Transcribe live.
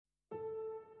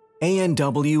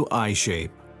A+W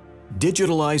iShape,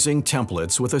 digitalizing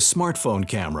templates with a smartphone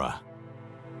camera.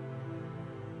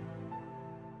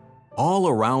 All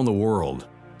around the world,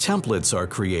 templates are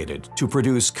created to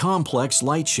produce complex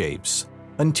light shapes.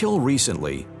 Until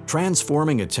recently,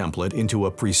 transforming a template into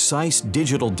a precise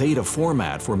digital data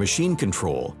format for machine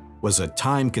control was a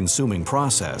time-consuming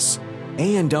process.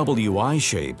 A+W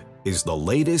iShape is the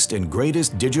latest and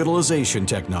greatest digitalization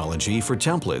technology for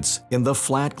templates in the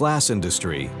flat glass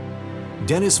industry.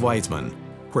 Dennis Weitzman,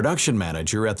 production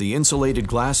manager at the insulated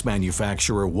glass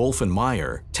manufacturer Wolf &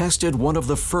 Meyer, tested one of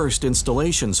the first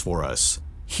installations for us.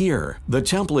 Here, the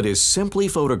template is simply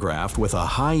photographed with a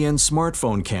high-end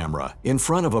smartphone camera in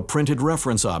front of a printed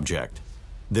reference object.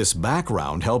 This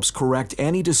background helps correct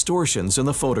any distortions in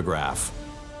the photograph.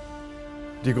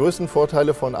 Die größten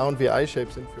Vorteile von A+W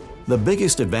iShape sind für uns. The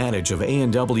biggest advantage of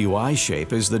A+W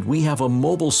iShape is that we have a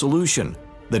mobile solution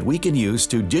that we can use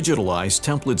to digitalize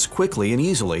templates quickly and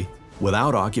easily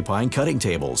without occupying cutting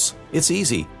tables. It's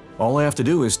easy. All I have to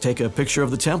do is take a picture of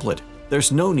the template.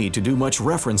 There's no need to do much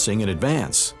referencing in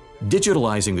advance.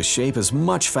 Digitalizing the shape is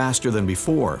much faster than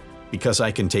before because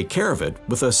I can take care of it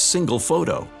with a single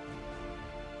photo.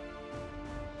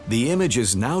 The image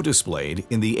is now displayed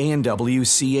in the A+W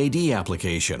CAD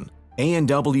application.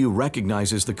 A+W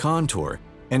recognizes the contour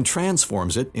and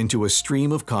transforms it into a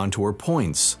stream of contour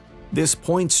points. This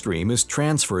point stream is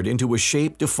transferred into a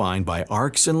shape defined by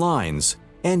arcs and lines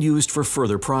and used for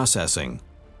further processing.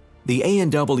 The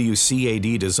A+W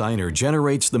CAD Designer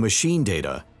generates the machine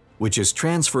data, which is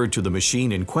transferred to the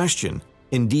machine in question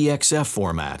in DXF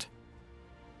format.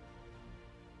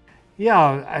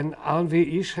 Ja, ein A+W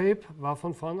eShape war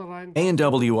von vornherein.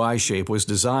 A+W iShape was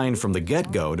designed from the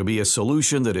get-go to be a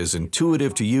solution that is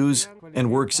intuitive to use and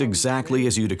works exactly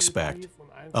as you'd expect.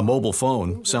 A mobile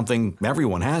phone, something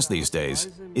everyone has these days,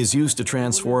 is used to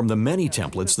transform the many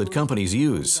templates that companies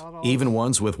use, even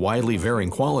ones with widely varying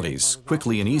qualities,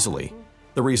 quickly and easily.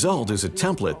 The result is a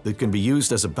template that can be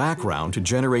used as a background to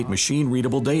generate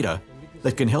machine-readable data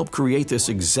that can help create this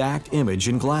exact image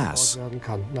in glass.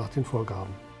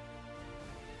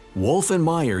 Wolf &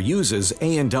 Meyer uses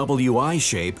A+W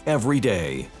iShape every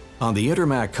day. On the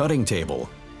Intermac cutting table,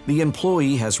 the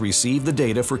employee has received the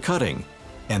data for cutting,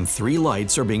 and 3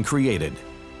 lights are being created.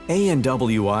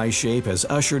 A+W iShape has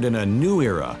ushered in a new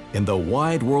era in the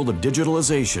wide world of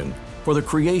digitalization for the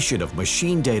creation of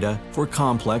machine data for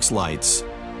complex lights.